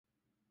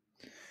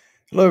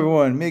Hello,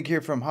 everyone. Mig here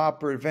from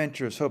Hopper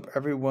Adventures. Hope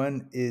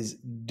everyone is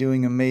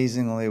doing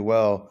amazingly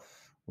well.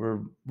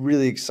 We're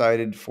really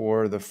excited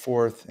for the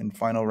fourth and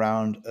final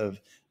round of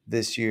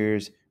this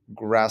year's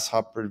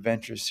Grasshopper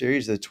Adventure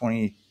series, the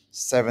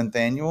 27th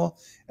annual,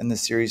 and the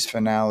series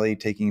finale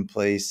taking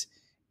place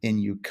in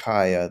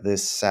Ukiah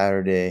this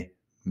Saturday,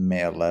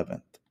 May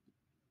 11th.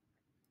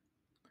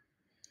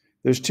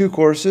 There's two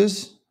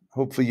courses.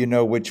 Hopefully you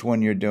know which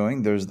one you're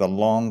doing. There's the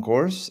long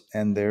course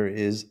and there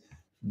is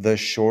the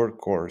short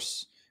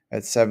course.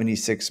 At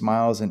 76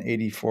 miles and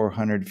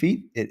 8,400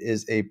 feet, it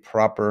is a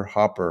proper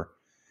hopper.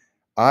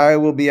 I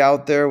will be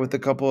out there with a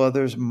couple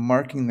others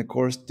marking the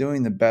course,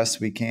 doing the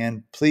best we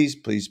can. Please,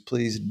 please,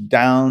 please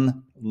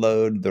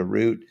download the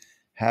route.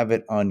 Have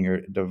it on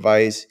your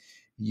device.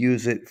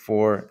 Use it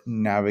for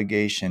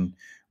navigation.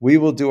 We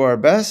will do our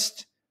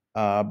best,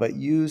 but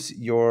use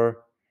your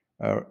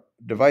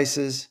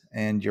devices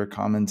and your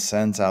common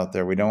sense out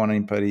there. We don't want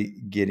anybody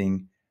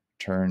getting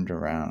turned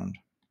around.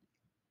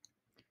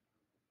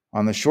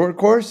 On the short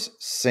course,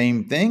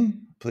 same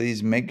thing.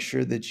 Please make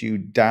sure that you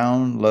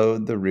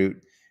download the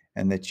route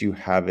and that you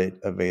have it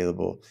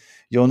available.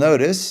 You'll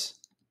notice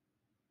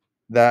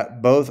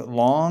that both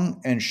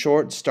long and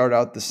short start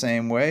out the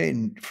same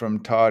way from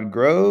Todd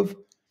Grove.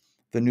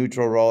 The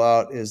neutral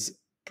rollout is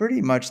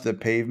pretty much the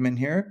pavement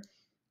here,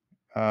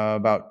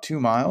 about 2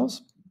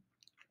 miles.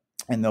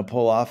 And they'll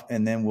pull off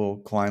and then we'll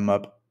climb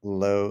up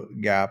Low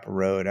Gap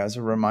Road. As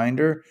a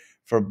reminder,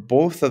 for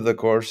both of the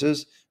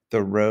courses,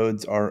 the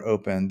roads are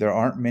open. There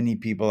aren't many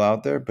people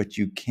out there, but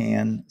you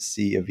can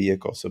see a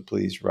vehicle, so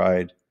please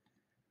ride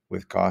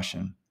with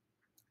caution.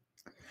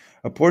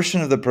 A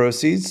portion of the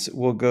proceeds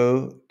will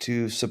go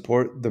to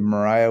support the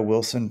Mariah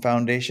Wilson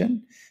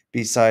Foundation.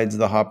 Besides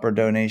the Hopper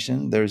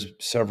donation, there's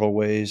several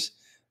ways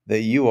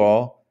that you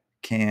all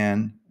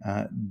can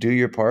do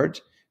your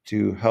part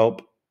to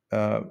help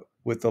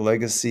with the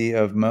legacy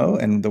of Mo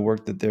and the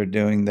work that they're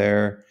doing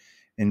there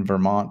in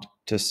Vermont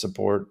to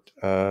support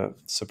the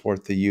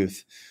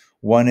youth.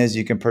 One is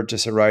you can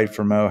purchase a ride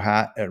for Mo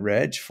hat at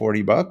Reg,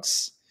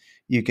 $40.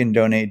 You can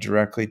donate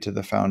directly to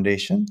the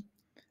foundation.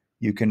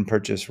 You can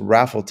purchase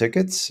raffle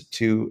tickets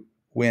to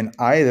win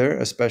either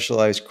a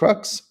specialized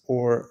crux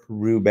or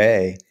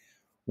Roubaix.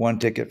 One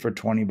ticket for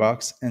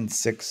 $20 and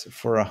 6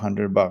 for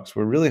 $100.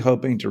 We're really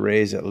hoping to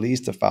raise at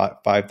least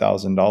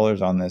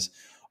 $5,000 on this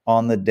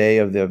on the day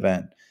of the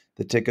event.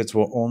 The tickets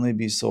will only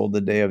be sold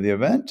the day of the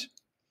event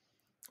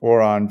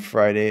or on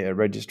Friday at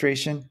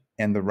registration,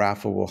 and the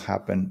raffle will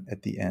happen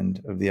at the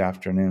end of the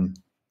afternoon.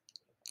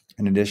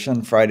 In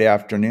addition, Friday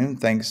afternoon,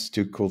 thanks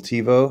to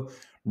Cultivo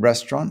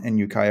Restaurant and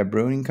Ukiah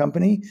Brewing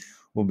Company,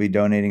 will be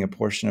donating a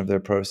portion of their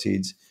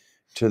proceeds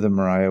to the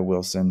Mariah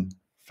Wilson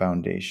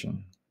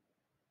Foundation.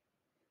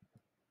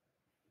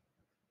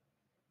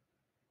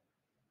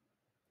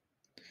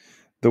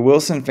 The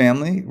Wilson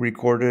family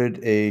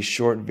recorded a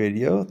short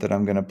video that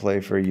I'm going to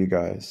play for you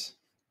guys.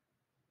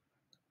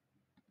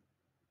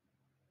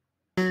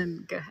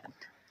 And go ahead.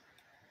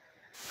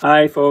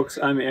 Hi, folks.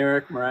 I'm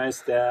Eric,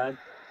 Mariah's dad.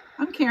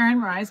 I'm Karen,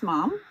 Mariah's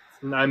mom.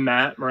 And I'm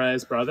Matt,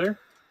 Mariah's brother.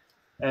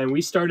 And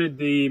we started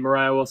the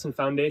Mariah Wilson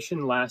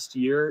Foundation last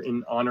year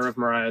in honor of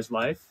Mariah's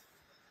life.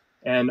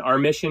 And our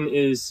mission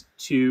is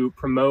to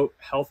promote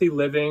healthy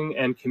living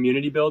and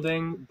community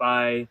building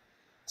by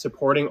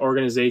supporting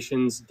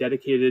organizations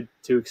dedicated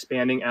to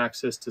expanding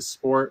access to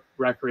sport,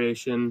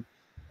 recreation,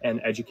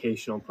 and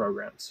educational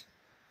programs.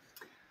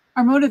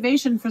 Our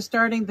motivation for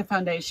starting the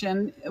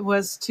foundation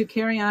was to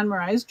carry on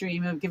Mariah's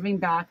dream of giving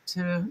back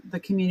to the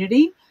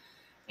community.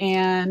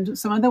 And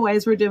some of the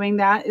ways we're doing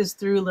that is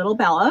through Little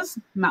Bella's,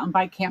 mountain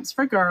bike camps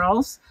for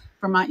girls,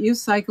 Vermont Youth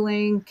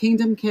Cycling,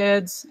 Kingdom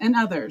Kids, and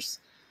others.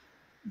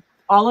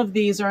 All of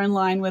these are in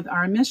line with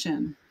our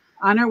mission.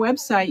 On our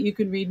website, you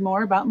can read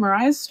more about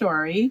Mariah's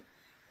story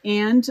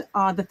and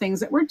the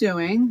things that we're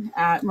doing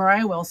at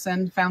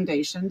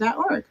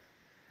mariahwilsonfoundation.org.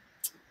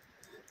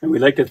 And we'd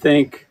like to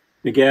thank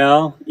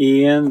Miguel,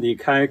 Ian, the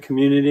Ukiah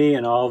community,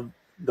 and all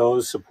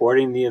those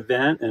supporting the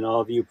event and all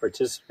of you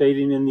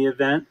participating in the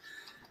event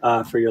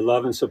for your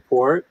love and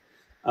support.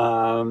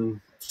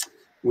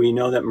 We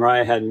know that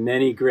Mariah had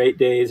many great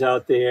days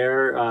out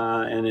there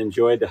and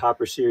enjoyed the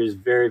Hopper series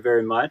very,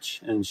 very much.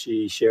 And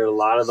she shared a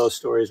lot of those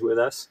stories with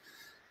us.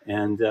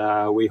 And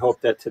we hope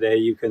that today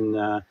you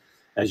can,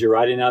 as you're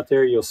riding out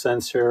there, you'll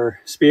sense her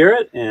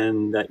spirit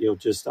and that you'll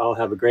just all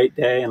have a great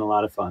day and a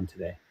lot of fun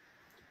today.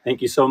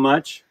 Thank you so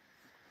much.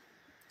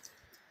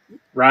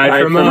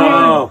 Ride for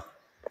Mo.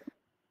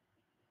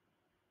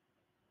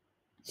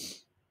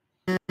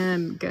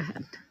 And go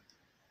ahead.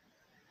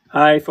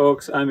 Hi,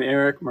 folks. I'm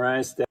Eric,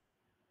 Mariah's dad.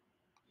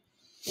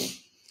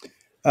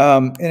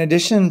 In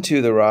addition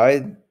to the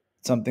ride,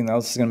 something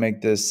else is going to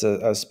make this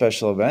a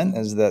special event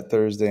is that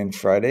Thursday and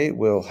Friday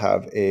we'll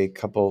have a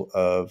couple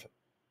of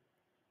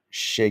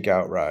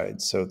shakeout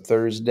rides. So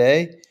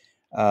Thursday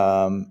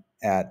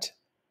at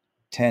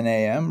 10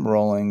 a.m.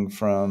 rolling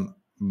from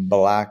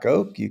Black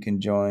Oak, you can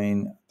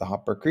join the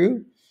Hopper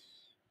crew,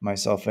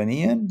 myself and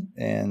Ian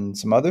and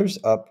some others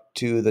up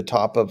to the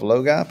top of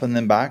Low Gap and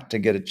then back to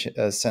get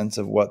a sense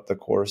of what the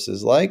course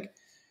is like.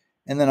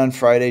 And then on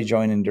Friday,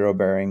 join Enduro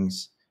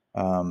Bearings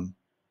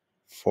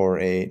for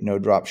a no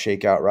drop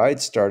shakeout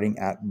ride starting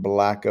at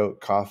Black Oak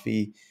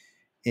Coffee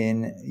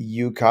in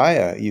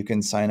Ukiah. You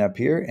can sign up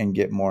here and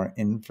get more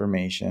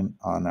information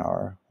on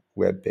our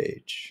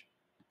webpage.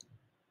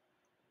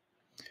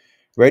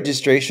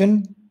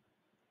 Registration,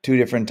 2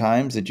 different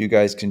times that you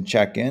guys can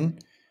check in.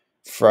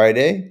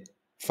 Friday,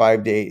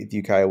 5 to 8 at the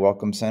Ukiah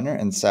Welcome Center,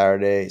 and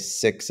Saturday,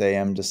 6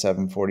 a.m. to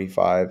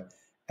 7:45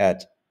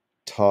 at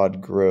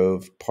Todd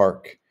Grove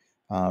Park.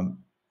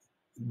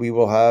 We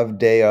will have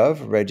day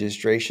of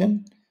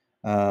registration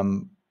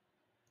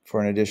for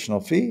an additional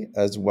fee,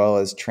 as well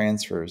as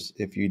transfers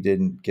if you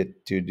didn't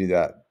get to do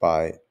that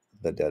by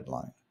the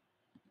deadline.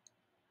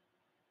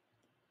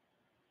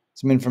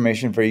 Some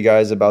information for you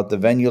guys about the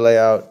venue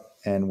layout,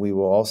 and we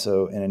will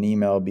also in an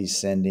email be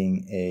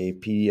sending a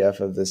PDF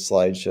of this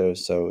slideshow,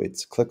 so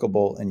it's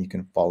clickable and you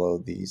can follow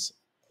these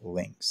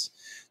links.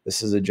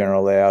 This is a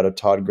general layout of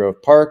Todd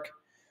Grove Park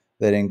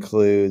that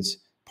includes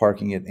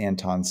parking at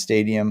Anton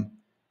Stadium,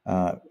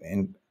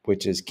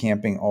 which is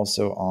camping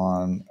also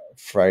on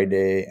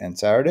Friday and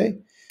Saturday.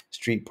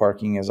 Street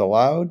parking is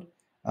allowed.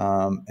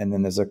 And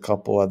then there's a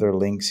couple other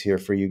links here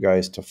for you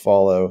guys to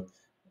follow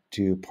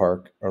to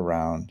park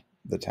around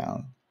the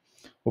town.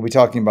 We'll be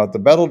talking about the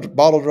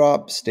bottle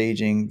drop,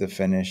 staging, the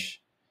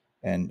finish,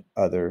 and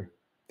other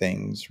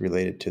things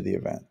related to the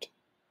event.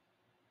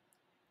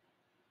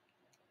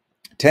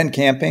 Tent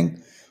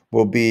camping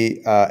will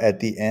be at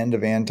the end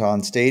of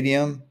Anton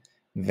Stadium,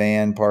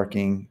 van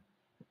parking,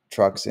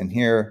 trucks in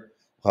here.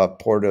 We'll have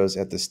portos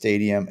at the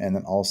stadium and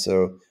then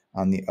also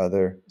on the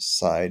other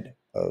side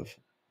of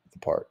the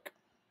park.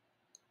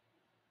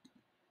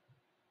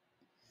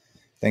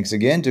 Thanks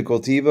again to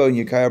Cultivo and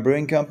Ukiah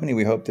Brewing Company.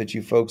 We hope that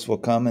you folks will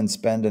come and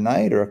spend a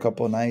night or a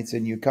couple of nights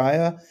in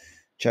Ukiah.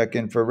 Check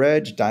in for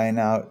Reg, dine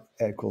out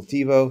at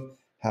Cultivo,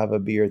 have a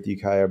beer at the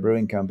Ukiah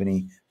Brewing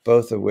Company,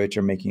 both of which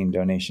are making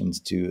donations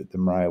to the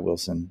Mariah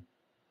Wilson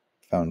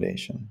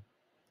Foundation.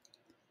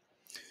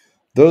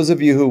 Those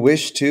of you who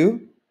wish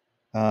to,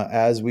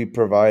 as we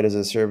provide as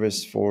a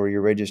service for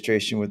your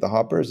registration with the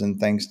Hoppers, and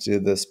thanks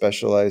to the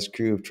specialized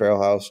crew of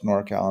Trailhouse,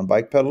 NorCal, and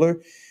Bike Peddler,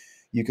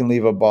 you can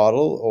leave a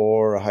bottle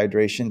or a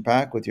hydration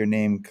pack with your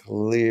name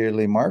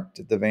clearly marked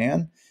at the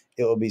van.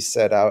 It will be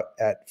set out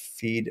at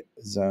Feed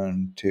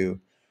Zone 2.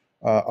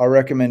 Our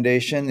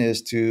recommendation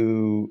is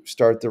to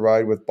start the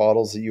ride with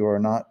bottles that you are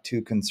not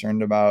too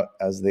concerned about,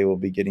 as they will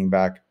be getting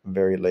back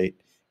very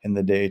late in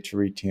the day to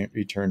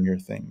return your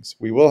things.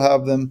 We will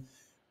have them,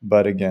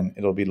 but again,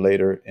 it'll be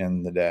later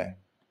in the day.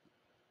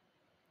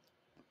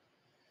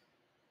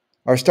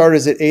 Our start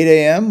is at 8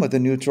 a.m. with a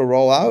neutral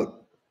rollout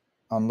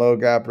on Low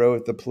Gap Road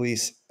with the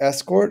police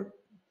escort.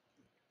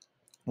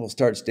 We'll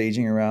start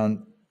staging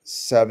around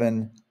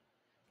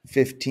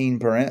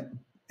 7:15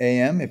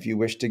 a.m. if you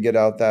wish to get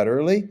out that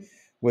early,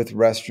 with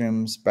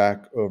restrooms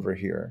back over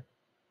here.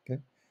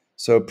 Okay.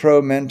 So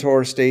pro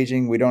mentor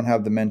staging, we don't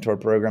have the mentor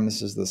program.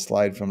 This is the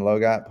slide from Low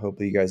Gap.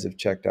 Hopefully you guys have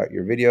checked out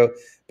your video,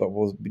 but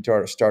we'll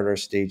start our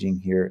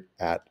staging here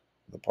at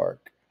the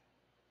park.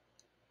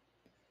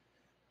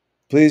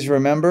 Please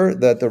remember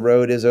that the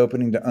road is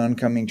opening to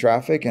oncoming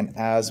traffic, and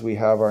as we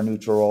have our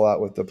neutral rollout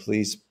with the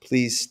police,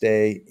 please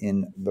stay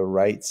in the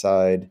right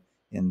side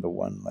in the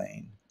 1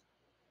 lane.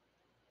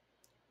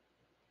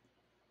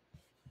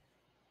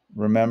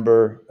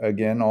 Remember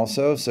again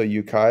also, so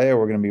Ukiah,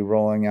 we're going to be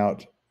rolling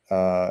out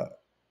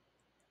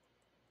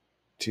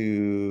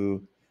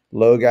to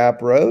Low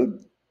Gap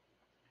Road,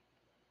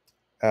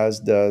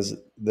 as does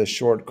the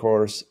short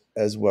course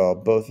as well.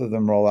 Both of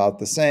them roll out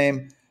the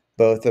same.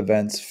 Both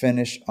events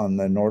finish on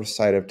the north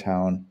side of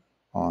town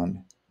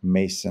on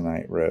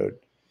Masonite Road.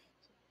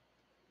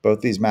 Both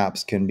these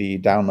maps can be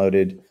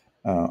downloaded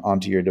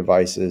onto your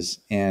devices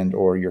and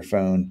or your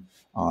phone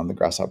on the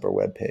Grasshopper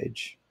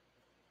webpage.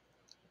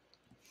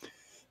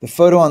 The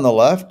photo on the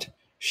left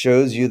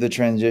shows you the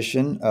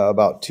transition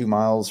about 2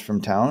 miles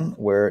from town,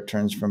 where it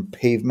turns from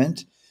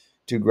pavement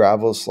to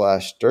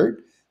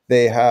gravel/dirt.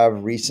 They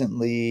have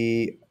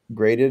recently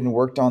graded and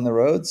worked on the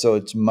road, so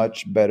it's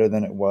much better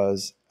than it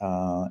was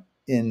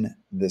in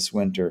this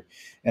winter.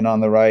 And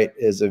on the right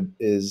is a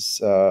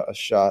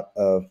shot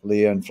of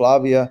Leah and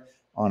Flavia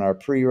on our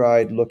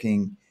pre-ride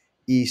looking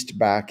east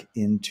back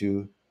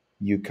into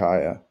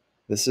Ukiah.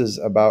 This is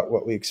about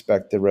what we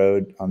expect the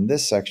road on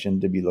this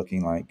section to be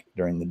looking like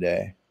during the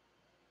day.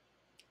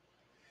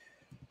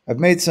 I've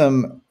made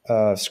some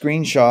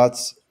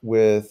screenshots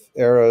with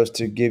arrows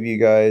to give you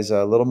guys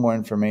a little more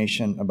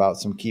information about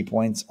some key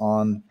points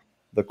on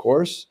the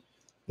course.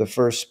 The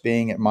first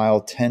being at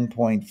mile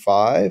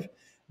 10.5.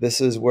 This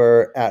is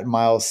where at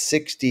mile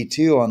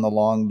 62 on the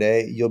long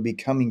day, you'll be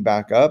coming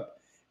back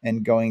up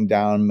and going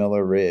down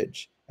Miller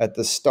Ridge. At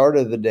the start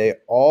of the day,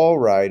 all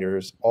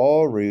riders,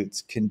 all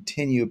routes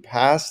continue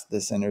past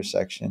this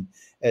intersection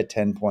at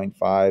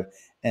 10.5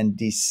 and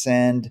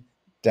descend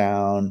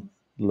down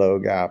Low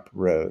Gap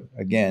Road.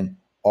 Again,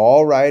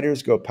 all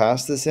riders go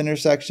past this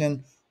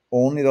intersection.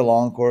 Only the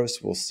long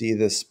course will see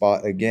this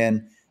spot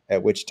again,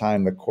 at which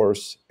time the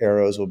course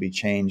arrows will be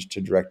changed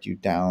to direct you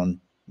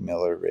down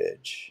Miller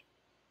Ridge.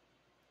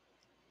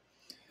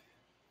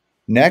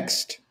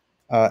 Next,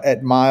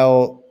 at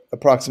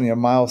approximately a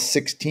mile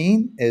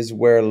 16 is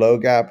where Low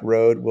Gap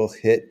Road will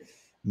hit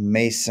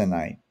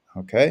Masonite.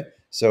 Okay,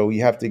 so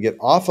you have to get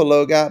off of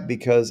Low Gap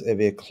because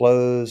of a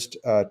closed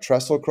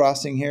trestle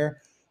crossing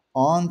here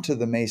onto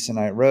the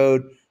Masonite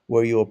Road,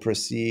 where you will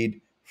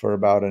proceed for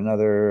about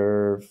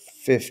another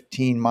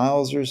 15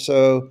 miles or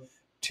so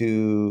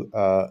to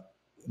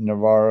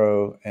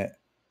Navarro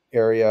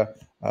area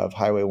of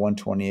Highway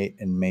 128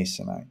 in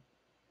Masonite.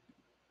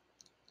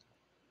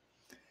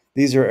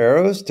 These are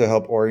arrows to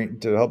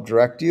help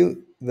direct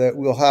you. That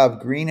we'll have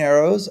green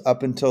arrows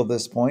up until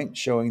this point,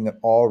 showing that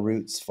all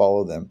routes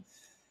follow them.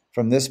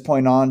 From this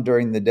point on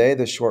during the day,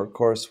 the short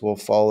course will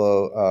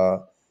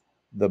follow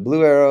the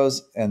blue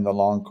arrows, and the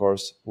long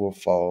course will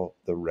follow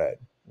the red.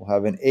 We'll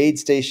have an aid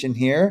station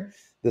here.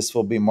 This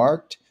will be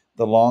marked.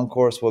 The long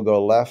course will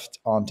go left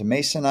onto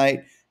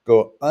Masonite,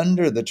 go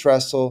under the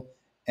trestle,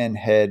 and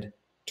head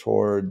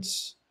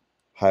towards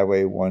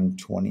Highway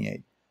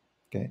 128.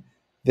 Okay.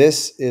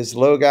 This is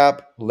Low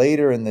Gap.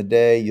 Later in the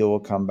day, you will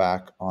come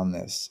back on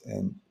this,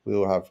 and we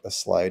will have a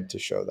slide to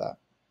show that.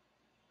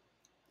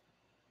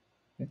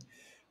 Okay.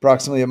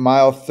 Approximately at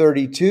mile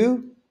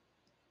 32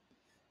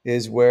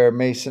 is where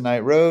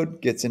Masonite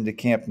Road gets into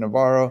Camp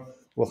Navarro.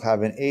 We'll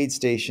have an aid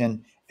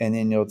station, and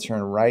then you'll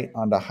turn right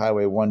onto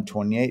Highway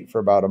 128 for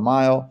about a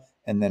mile,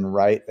 and then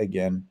right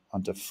again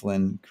onto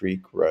Flynn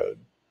Creek Road.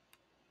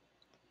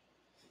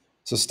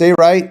 So stay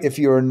right. If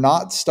you are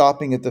not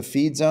stopping at the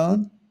feed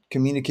zone,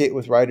 communicate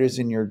with riders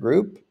in your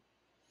group.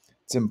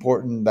 It's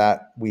important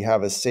that we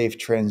have a safe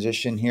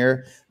transition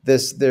here.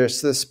 This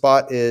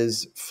spot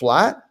is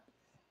flat,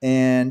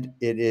 and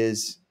it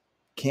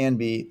can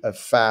be a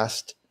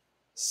fast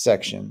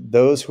section.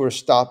 Those who are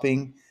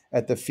stopping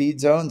at the feed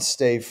zone,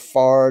 stay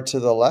far to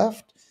the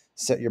left.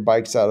 Set your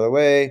bikes out of the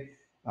way.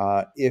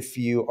 If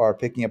you are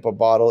picking up a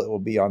bottle, it will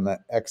be on the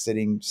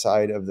exiting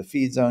side of the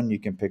feed zone. You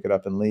can pick it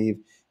up and leave.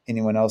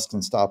 Anyone else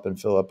can stop and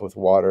fill up with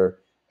water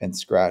and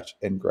scratch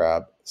and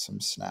grab some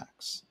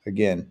snacks.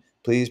 Again,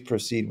 please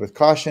proceed with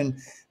caution.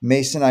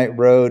 Masonite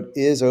Road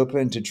is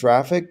open to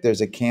traffic.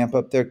 There's a camp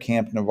up there,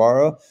 Camp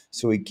Navarro,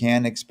 so we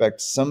can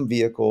expect some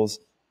vehicles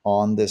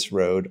on this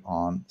road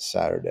on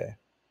Saturday.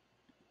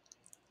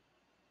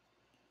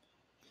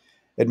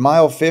 At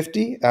mile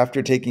 50,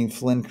 after taking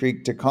Flynn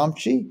Creek to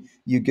Comchi,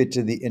 you get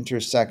to the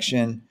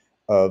intersection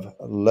of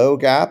Low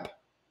Gap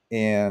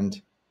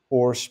and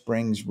Ore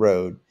Springs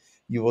Road.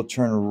 You will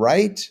turn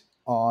right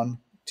on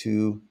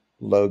to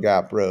Low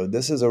Gap Road.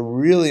 This is a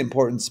really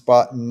important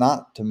spot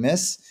not to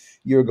miss.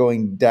 You're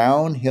going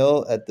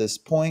downhill at this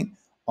point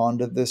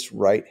onto this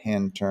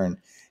right-hand turn.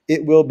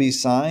 It will be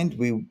signed.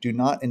 We do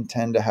not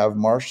intend to have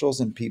marshals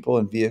and people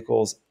and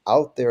vehicles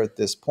out there at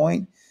this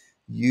point.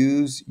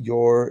 Use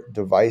your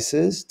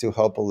devices to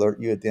help alert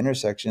you at the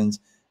intersections,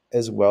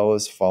 as well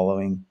as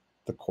following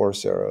the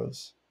course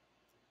arrows.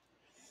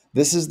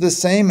 This is the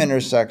same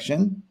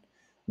intersection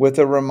with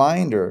a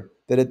reminder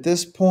that at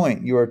this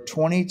point you are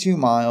 22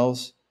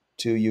 miles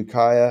to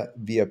Ukiah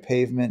via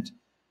pavement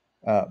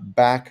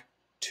back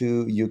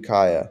to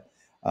Ukiah.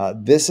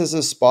 This is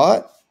a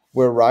spot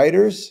where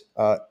riders,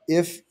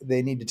 if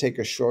they need to take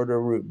a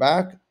shorter route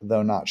back,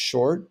 though not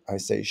short, I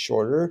say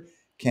shorter,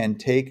 can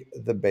take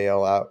the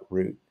bailout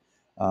route.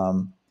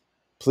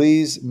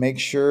 Please make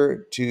sure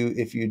to,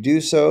 if you do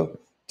so,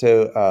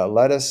 to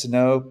let us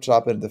know,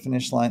 stop at the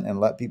finish line, and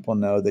let people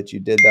know that you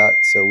did that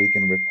so we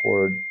can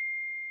record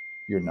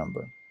your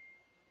number.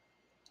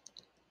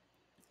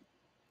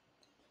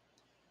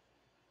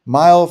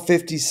 Mile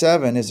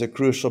 57 is a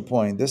crucial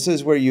point. This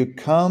is where you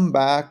come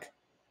back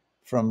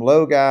from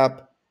Low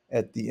Gap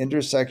at the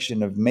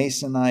intersection of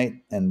Masonite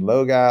and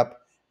Low Gap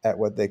at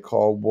what they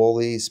call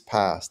Wooley's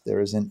Pass. There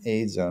is an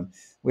aid zone.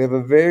 We have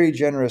a very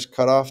generous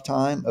cutoff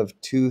time of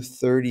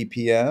 2:30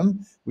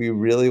 p.m. We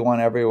really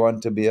want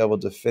everyone to be able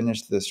to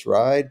finish this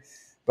ride.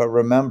 But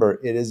remember,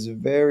 it is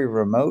very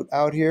remote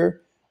out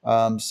here,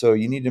 so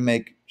you need to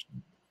make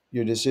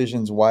your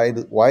decisions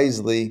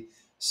wisely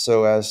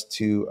so as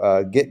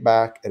to get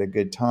back at a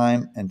good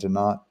time and to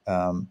not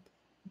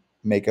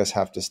make us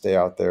have to stay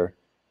out there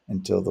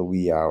until the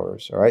wee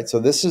hours. All right, so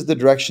this is the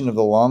direction of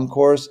the long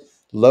course.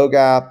 Low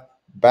Gap,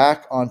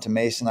 back onto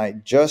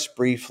Masonite just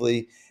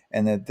briefly,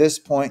 and at this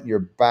point,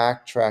 you're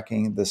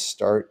backtracking the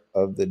start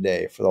of the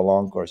day for the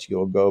long course.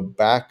 You'll go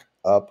back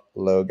up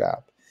Low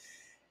Gap.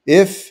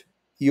 If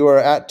you are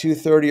at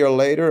 2:30 or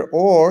later,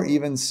 or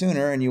even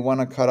sooner, and you want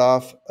to cut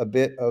off a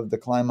bit of the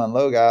climb on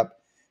Low Gap,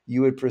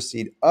 you would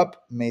proceed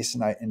up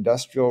Masonite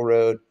Industrial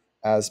Road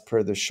as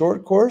per the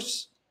short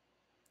course,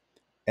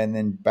 and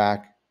then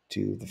back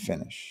to the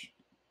finish.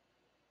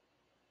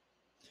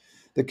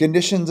 The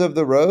conditions of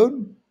the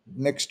road: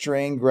 mixed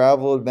terrain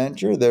gravel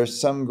adventure. There's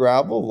some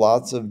gravel,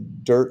 lots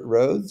of dirt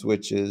roads,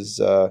 which is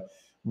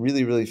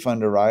really, really fun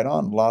to ride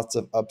on. Lots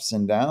of ups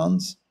and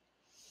downs.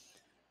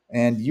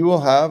 And you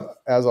will have,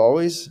 as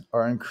always,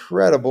 our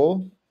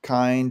incredible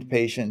kind,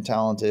 patient,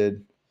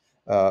 talented,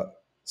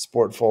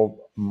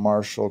 sportful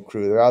marshal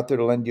crew. They're out there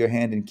to lend you a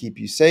hand and keep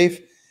you safe.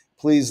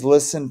 Please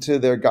listen to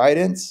their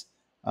guidance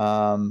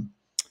and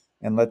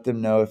let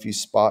them know if you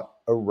spot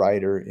a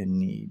rider in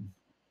need.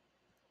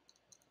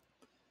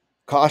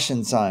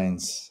 Caution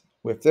signs.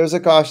 If there's a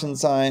caution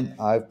sign,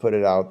 I've put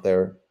it out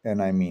there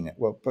and I mean it.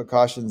 We'll put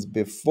cautions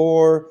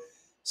before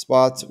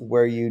spots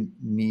where you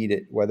need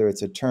it, whether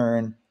it's a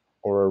turn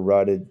or a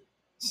rutted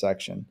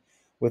section.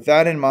 With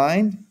that in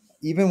mind,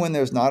 even when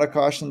there's not a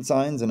caution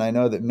signs, and I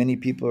know that many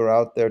people are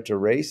out there to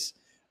race,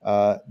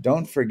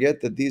 don't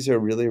forget that these are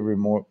really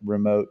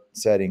remote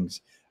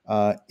settings.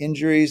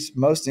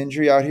 Most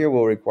injury out here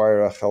will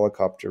require a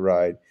helicopter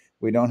ride.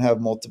 We don't have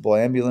multiple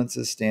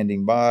ambulances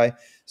standing by,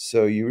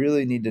 so you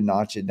really need to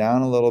notch it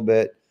down a little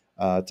bit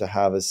to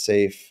have a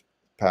safe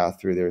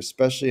path through there,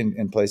 especially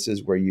in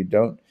places where you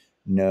don't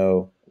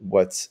know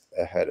what's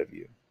ahead of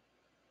you.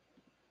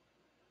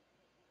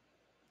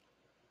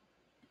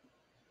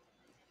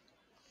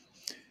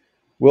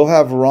 We'll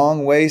have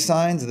wrong way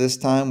signs. This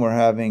time we're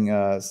having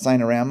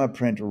Signorama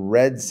print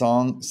red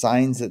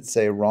signs that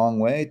say wrong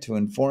way to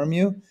inform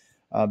you.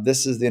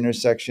 This is the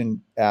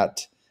intersection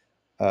at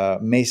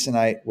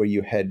Masonite where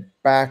you head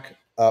back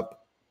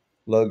up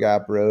Low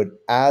Gap Road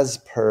as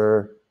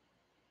per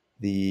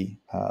the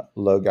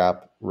Low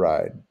Gap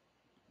ride.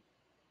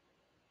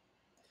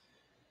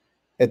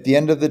 At the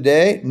end of the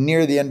day,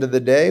 near the end of the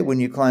day,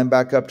 when you climb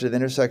back up to the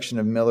intersection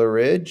of Miller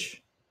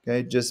Ridge,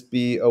 okay, just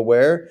be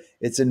aware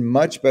it's in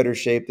much better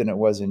shape than it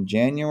was in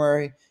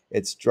January.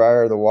 It's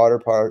drier, the water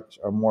parts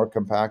are more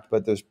compact,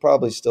 but there's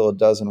probably still a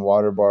dozen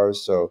water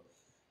bars, so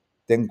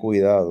ten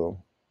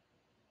cuidado.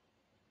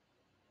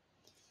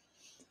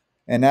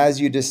 And as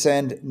you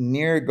descend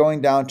near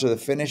going down to the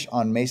finish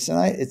on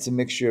Masonite, it's a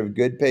mixture of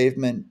good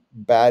pavement,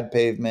 bad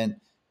pavement,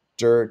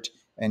 dirt,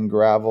 and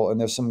gravel.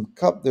 And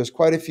there's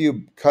quite a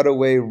few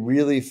cutaway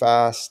really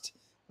fast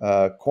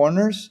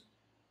corners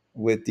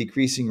with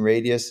decreasing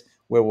radius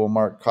where we'll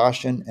mark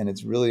caution. And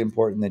it's really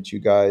important that you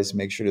guys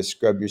make sure to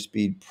scrub your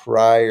speed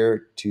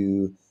prior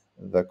to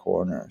the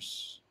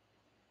corners.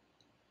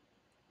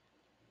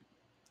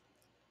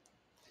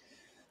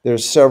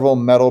 There's several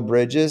metal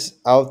bridges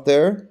out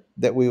there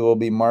that we will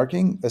be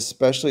marking,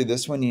 especially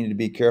this one. You need to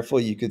be careful.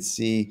 You could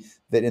see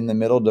that in the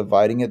middle,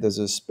 dividing it, there's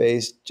a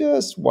space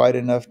just wide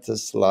enough to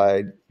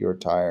slide your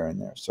tire in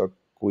there. So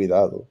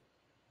cuidado.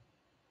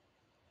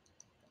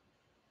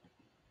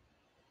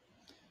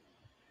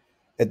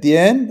 At the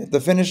end,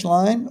 the finish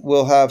line,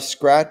 we'll have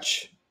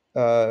scratch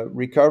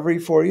recovery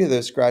for you.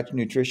 There's scratch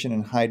nutrition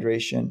and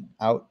hydration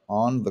out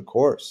on the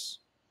course.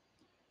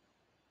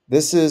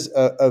 This is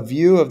a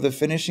view of the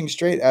finishing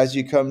straight as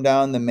you come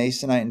down the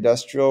Masonite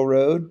Industrial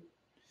Road.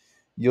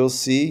 You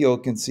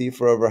can see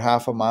for over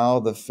half a mile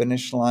the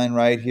finish line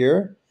right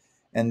here.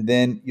 And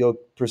then you'll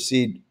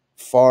proceed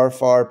far,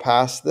 far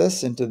past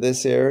this into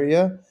this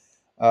area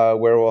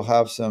where we'll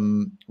have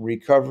some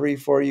recovery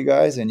for you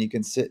guys and you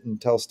can sit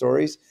and tell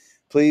stories.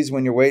 Please,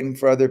 when you're waiting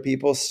for other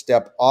people,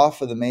 step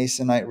off of the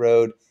Masonite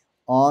Road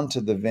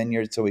onto the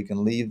vineyard so we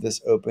can leave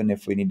this open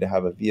if we need to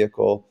have a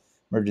vehicle,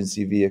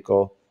 emergency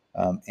vehicle,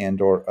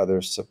 and or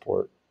other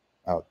support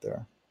out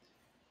there.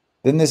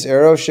 Then this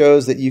arrow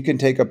shows that you can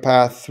take a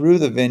path through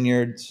the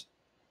vineyards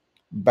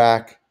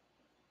back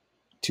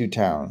to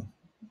town.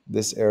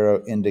 This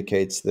arrow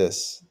indicates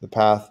the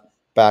path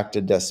back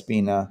to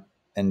Despina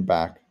and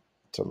back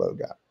to Low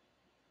Gap.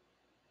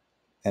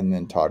 And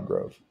then Todd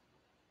Grove.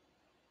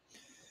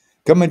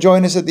 Come and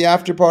join us at the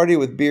after party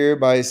with beer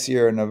by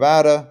Sierra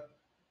Nevada,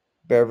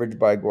 beverage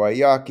by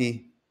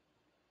Guayaki,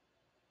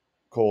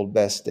 Cold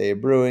Best Day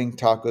Brewing,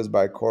 tacos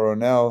by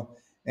Coronel,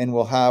 and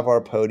we'll have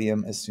our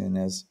podium as soon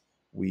as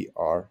we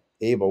are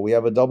able. We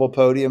have a double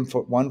podium,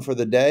 one for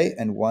the day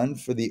and one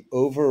for the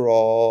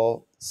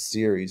overall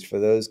series for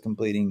those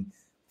completing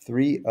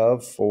 3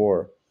 of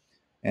 4.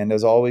 And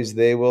as always,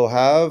 they will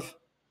have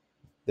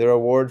their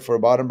award for a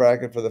bottom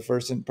bracket for the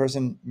first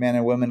person, man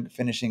and woman,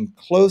 finishing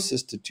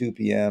closest to 2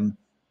 p.m.,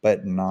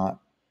 but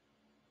not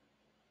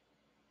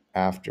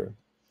after.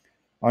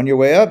 On your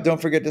way up,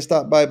 don't forget to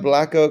stop by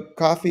Black Oak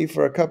Coffee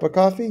for a cup of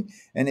coffee.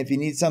 And if you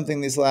need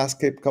something these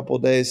last couple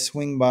of days,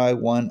 swing by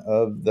one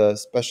of the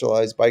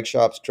specialized bike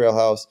shops,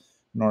 Trailhouse,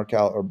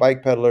 NorCal, or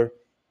Bike Peddler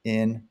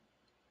in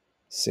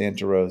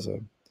Santa Rosa.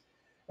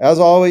 As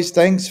always,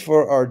 thanks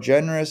for our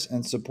generous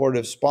and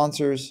supportive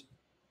sponsors,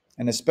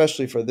 and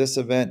especially for this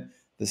event,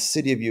 the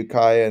City of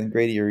Ukiah and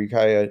Greater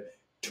Ukiah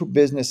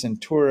Business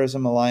and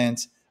Tourism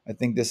Alliance. I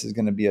think this is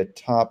going to be a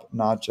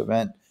top-notch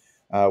event.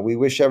 We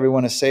wish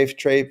everyone a safe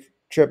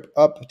trip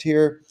up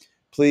here.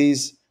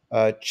 Please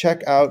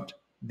check out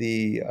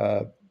the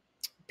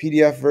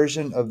PDF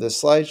version of the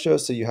slideshow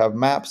so you have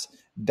maps,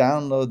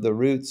 download the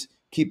routes,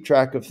 keep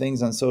track of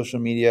things on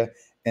social media,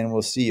 and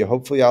we'll see you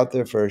hopefully out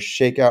there for a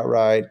shakeout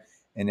ride,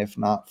 and if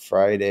not,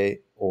 Friday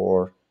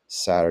or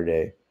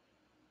Saturday.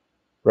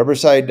 Rubber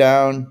side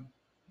down.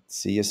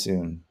 See you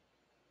soon.